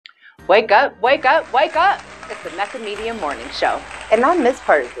Wake up, wake up, wake up. It's the Mecca Media Morning Show. And I'm Miss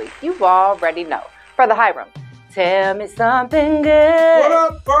Pursley. You already know. Brother Hiram, tell me something good. What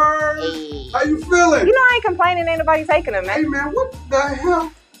up, Bird? Hey. How you feeling? You know I ain't complaining. Ain't nobody taking them, man. Hey, man, what the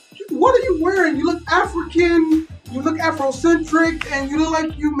hell? What are you wearing? You look African, you look Afrocentric, and you look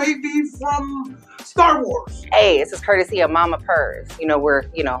like you may be from Star Wars. Hey, this is courtesy of Mama Purrs. You know, we're,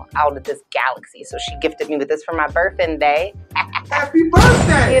 out of this galaxy. So she gifted me with this for my birthday. Happy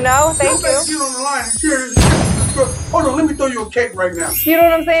birthday! You know, thank you. Get on the line and share this. Hold on, let me throw you a cake right now. You know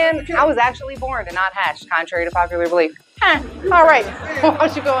what I'm saying? I was actually born and not hatched, contrary to popular belief. All right. Why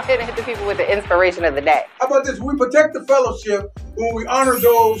don't you go ahead and hit the people with the inspiration of the day? How about this? We protect the fellowship when we honor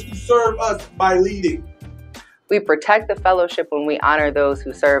those who serve us by leading. We protect the fellowship when we honor those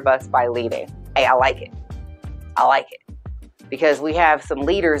who serve us by leading. Hey, I like it. I like it. Because we have some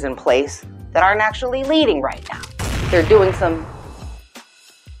leaders in place that aren't actually leading right now. They're doing some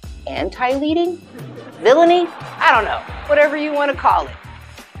anti-leading? Villainy? I don't know. Whatever you want to call it.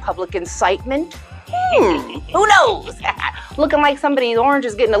 Public incitement? Who knows? Looking like somebody's orange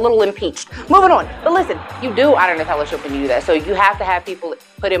is getting a little impeached. Moving on. But listen, you do honor the fellowship when you do that. So you have to have people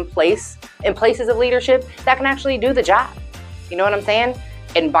put in places of leadership that can actually do the job. You know what I'm saying?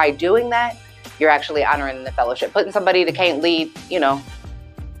 And by doing that, you're actually honoring the fellowship. Putting somebody that can't lead,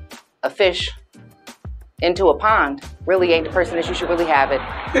 a fish into a pond really ain't the person that you should really have at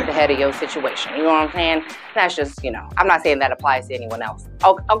the head of your situation. You know what I'm saying? That's just, I'm not saying that applies to anyone else.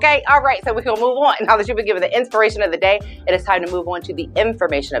 Okay, all right, so we're gonna move on. Now that you've been given the inspiration of the day, it is time to move on to the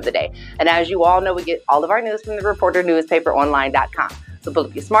information of the day. And as you all know, we get all of our news from the reporternewspaperonline.com. So pull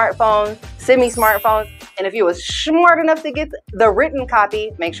up your smartphones, semi-smartphones, and if you were smart enough to get the written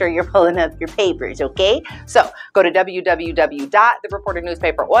copy, make sure you're pulling up your papers, okay? So go to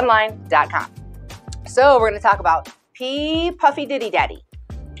www.thereporternewspaperonline.com. So we're going to talk about Puffy Diddy Daddy.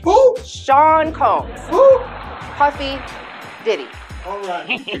 Who? Sean Combs. Who? Puffy Diddy. All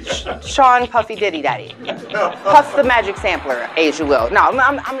right. Sean Puffy Diddy Daddy. Puff the Magic Sampler, as you will. No,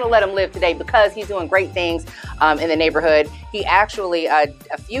 I'm going to let him live today because he's doing great things in the neighborhood. He actually, a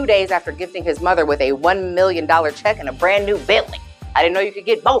few days after gifting his mother with a $1 million check and a brand new Bentley. I didn't know you could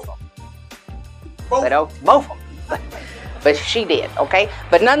get both of them. Both of them. But she did, okay?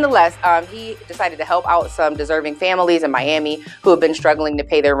 But nonetheless, he decided to help out some deserving families in Miami who have been struggling to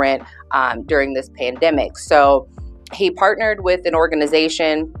pay their rent during this pandemic. So he partnered with an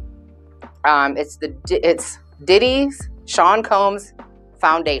organization. It's Diddy's Sean Combs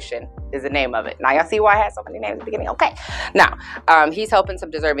Foundation is the name of it. Now y'all see why I had so many names at the beginning? Okay. Now, he's helping some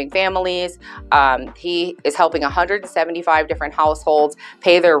deserving families. He is helping 175 different households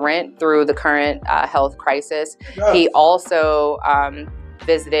pay their rent through the current health crisis. Yes. He also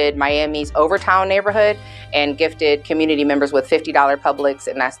visited Miami's Overtown neighborhood and gifted community members with $50 Publix,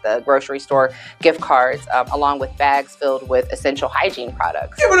 and that's the grocery store, gift cards, along with bags filled with essential hygiene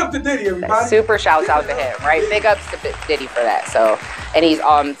products. Give it up to Diddy, everybody. Super shouts out to him, right? Big ups to Diddy for that. So, and he's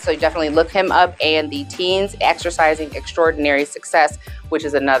so definitely look him up, and the Teens Exercising Extraordinary Success, which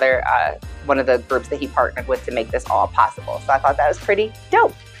is another one of the groups that he partnered with to make this all possible. So I thought that was pretty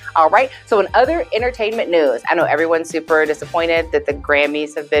dope. All right. So in other entertainment news, I know everyone's super disappointed that the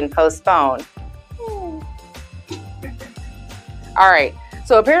Grammys have been postponed. All right.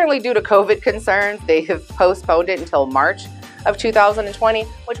 So apparently due to COVID concerns, they have postponed it until March of 2020,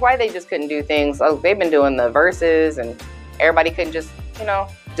 which why they just couldn't do things. They've been doing the verses and everybody couldn't just,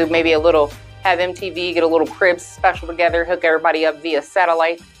 do maybe have MTV get a little crib special together, hook everybody up via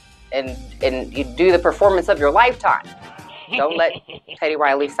satellite and you do the performance of your lifetime. Don't let Teddy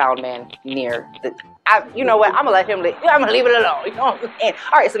Riley Soundman near the. You know what? I'm gonna let him. I'm gonna leave it alone. You know what I'm saying?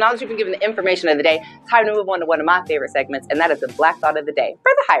 All right. So now that you've been given the information of the day, it's time to move on to one of my favorite segments, and that is the Black Thought of the Day.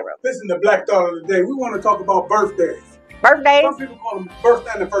 Brother Hiram. Listen, the Black Thought of the Day. We want to talk about birthdays. Birthdays. Some people call them birth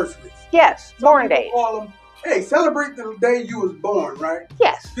anniversaries. Yes. Born days. Call them. Hey, celebrate the day you was born, right?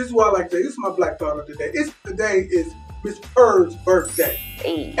 Yes. This is what I like to say. This is my Black Thought of the Day. Today is Miss Purr's birthday.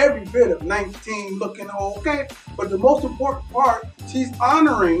 Hey. Every bit of 19, looking okay. But the most important part, she's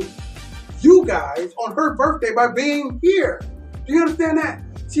honoring you guys on her birthday by being here. Do you understand that?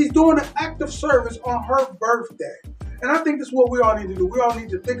 She's doing an act of service on her birthday. And I think that's what we all need to do. We all need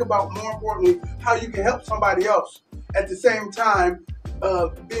to think about, more importantly, how you can help somebody else. At the same time,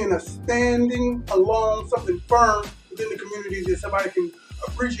 being a standing alone, something firm within the community that somebody can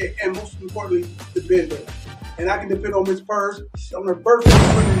appreciate and most importantly, depend on. And I can depend on Miss Purrs. On her birthday,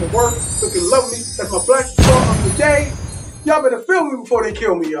 putting in the work, looking lovely. That's my Black Thought of the Day. Y'all better film me before they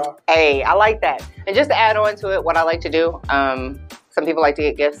kill me, y'all. Hey, I like that. And just to add on to it, what I like to do, some people like to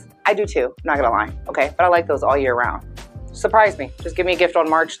get gifts. I do too, not gonna lie, okay? But I like those all year round. surprise me. Just give me a gift on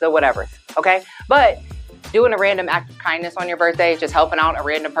March the whatever, okay? But doing a random act of kindness on your birthday, just helping out a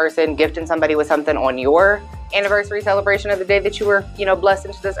random person, gifting somebody with something on your anniversary celebration of the day that you were, blessed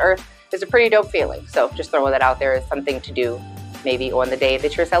into this earth is a pretty dope feeling. So just throwing that out there as something to do maybe on the day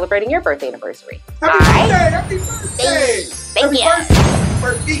that you're celebrating your birthday anniversary. Happy birthday! Thank you.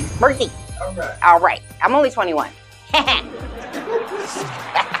 Birthday. All right. I'm only 21. All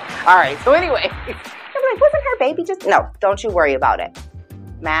right. So anyway, I'm like, wasn't her baby just... No, don't you worry about it.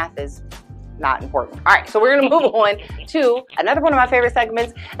 Math is not important. All right. So we're going to move on to another one of my favorite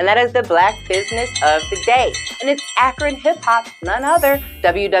segments, and that is the Black Business of the Day. And it's Akron Hip Hop, none other,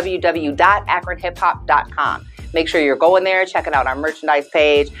 www.akronhiphop.com. Make sure you're going there, checking out our merchandise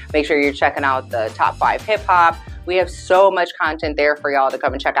page. Make sure you're checking out the top 5 hip hop. We have so much content there for y'all to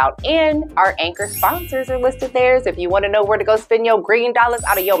come and check out. And our anchor sponsors are listed there. So if you want to know where to go spend your green dollars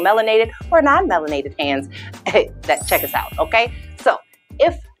out of your melanated or non-melanated hands, check us out, okay? So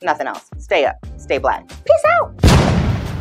if nothing else, stay up, stay black. Peace out.